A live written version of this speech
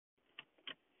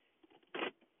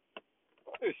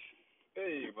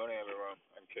Hey, good morning everyone.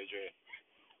 I'm KJ.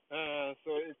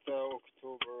 So it's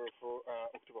October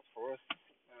 4th.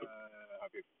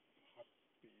 Happy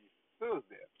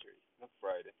Thursday actually, not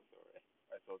Friday. Sorry,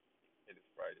 I thought it is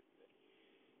Friday today.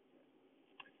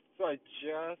 So I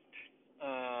just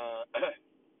uh,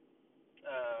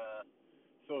 uh,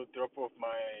 drop off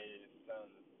my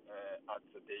son at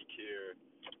the daycare,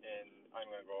 and I'm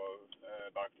gonna go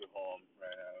back to home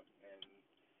right now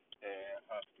and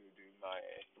have to do my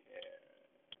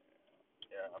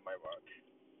work.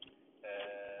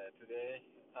 Today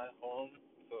at home,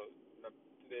 so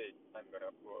today I'm gonna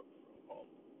work from home.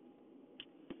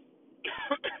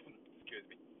 Excuse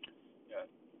me. Yeah.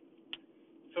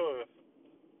 So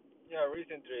yeah,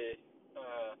 recently,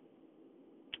 uh,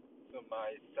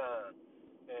 my son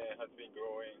has been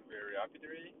growing very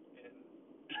rapidly, and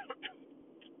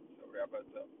sorry about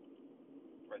that.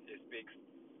 But he speaks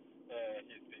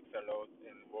a lot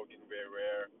and walking very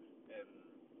well, and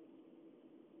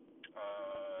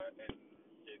and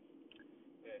he's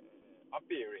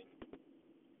appearing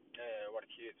what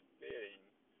he is feeling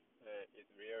is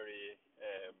really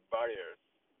barriers.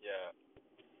 Yeah.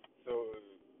 So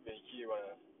when he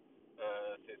wanna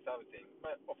say something,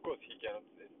 but of course he cannot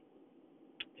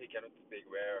speak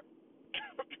well.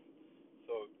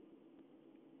 So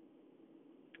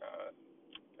uh,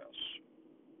 gosh,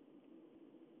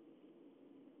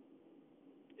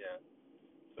 yeah.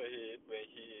 So he when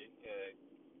he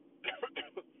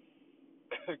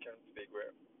cannot speak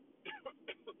well.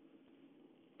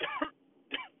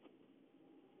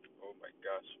 Oh my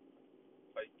gosh,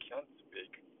 I can't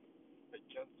speak. I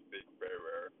can't speak very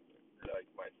well like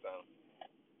my son.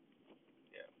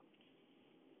 Yeah,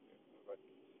 but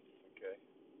it's okay.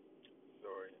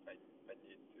 Sorry, I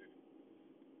need to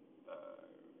I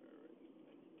need to rest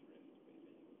maybe.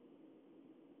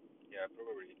 Yeah,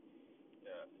 probably.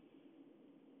 Yeah,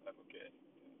 I'm okay.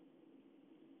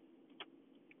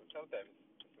 But sometimes,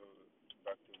 so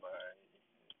back to my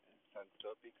son's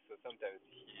topic. So sometimes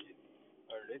he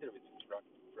a little bit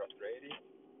frustrated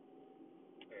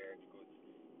because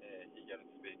he cannot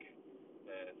speak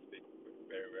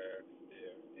very well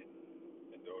there,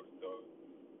 and also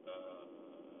uh,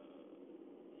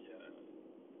 yeah,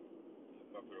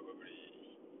 probably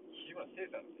he must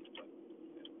say something, but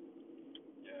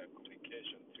yeah,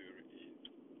 communication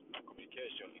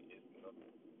is not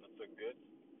so good.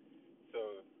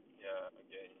 So yeah,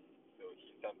 again, so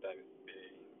he sometimes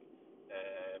being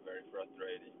very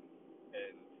frustrating,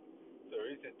 and so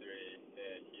recently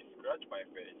he scratched my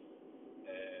face.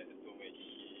 So when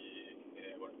he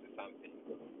wants to do something,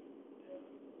 yeah,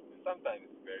 sometimes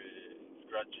very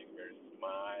scratching, very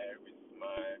smile,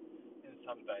 and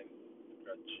sometimes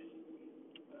scratching,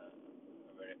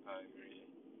 very angry,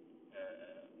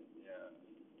 uh,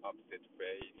 yeah, upset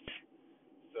face.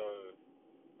 So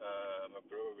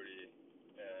probably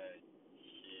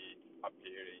he's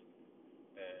appearing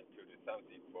to do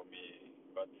something for me,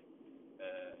 but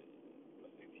uh,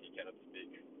 since he cannot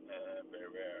speak very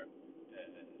well,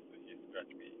 so he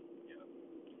scratched me. Yeah,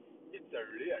 it's a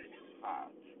really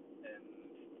hard, and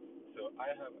so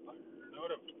I have a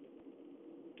lot of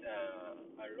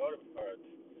hurt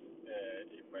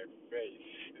in my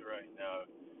face right now.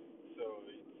 So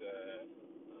it's a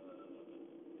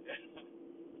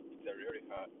really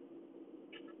hard.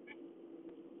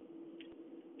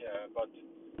 Yeah, but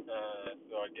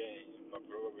so again,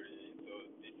 probably so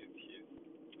this is his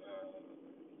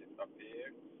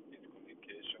appeal, his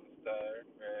communication style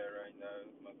right now.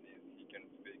 But he can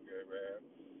speak very well.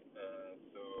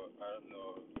 So I don't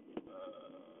know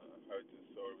how to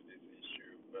solve this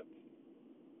issue, but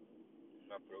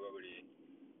probably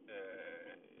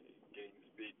uh, getting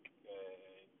speak,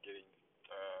 getting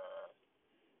uh,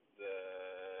 the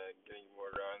getting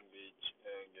more language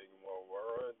and getting more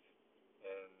words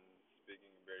and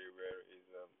speaking very well is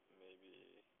maybe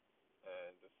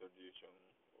the solution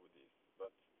of this.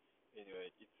 But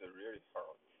anyway, it's really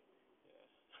hard. Yeah.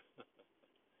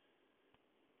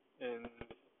 And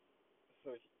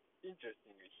so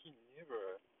interestingly, he's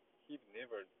never, he's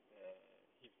never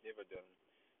done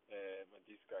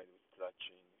this kind of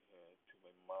scratching to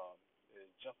my mom,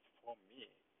 just for me.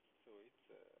 So it's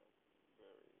a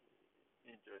very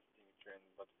interesting trend,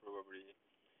 but probably,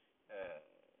 yeah,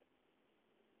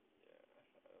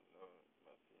 I don't know,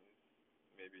 since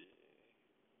maybe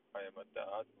I am a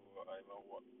dad or I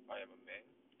am a man.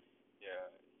 Yeah,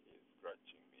 he's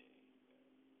scratching me.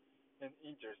 And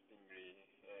interestingly,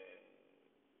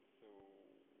 so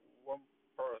one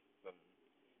person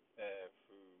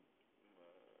who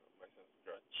my son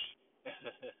scratch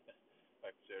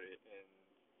actually, and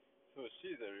so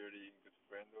she's a really good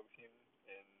friend of him,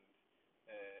 and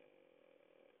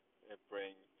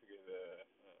playing together,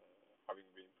 having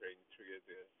been playing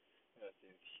together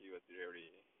since he was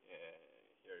really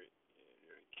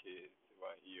kid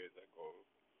 1 year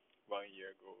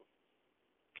ago,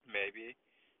 maybe.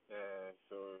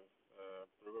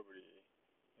 Probably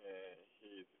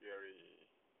he's very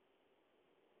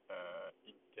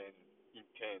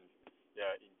intent,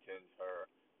 yeah, intent her,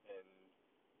 and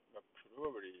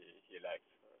probably he likes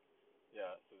her.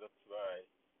 Yeah, so that's why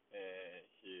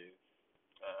he's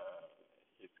uh,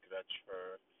 he scratch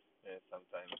her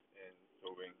sometimes, and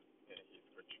so when he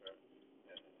scratch her,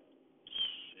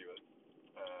 she was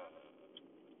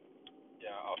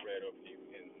yeah afraid of him,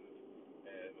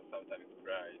 and sometimes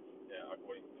cries. Yeah,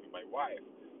 according to my wife.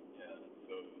 Yeah,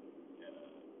 so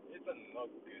it's a not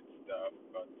good stuff,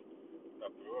 but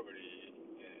probably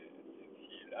since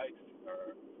he likes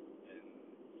her and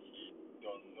he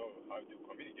don't know how to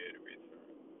communicate with her,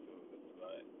 so that's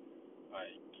why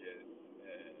I guess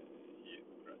he's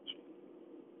scratching.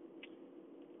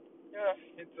 Yeah,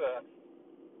 it's a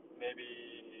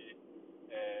maybe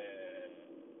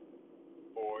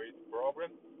boy's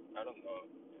problem. I don't know,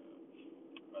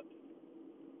 but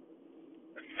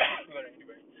but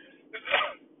anyway,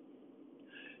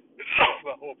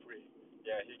 but hopefully,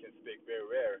 yeah, he can speak very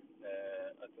well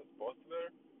as possible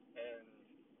and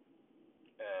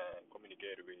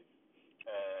communicate with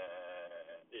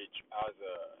each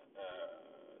other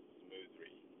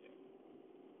smoothly. Yeah.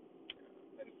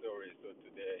 And sorry, so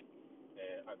today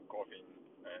I'm coughing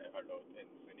a lot and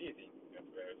sneezing as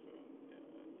well, so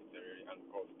it's a really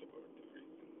uncomfortable to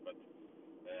listen. But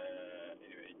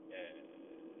anyway,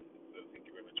 so thank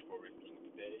you very much for listening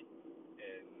today,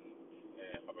 and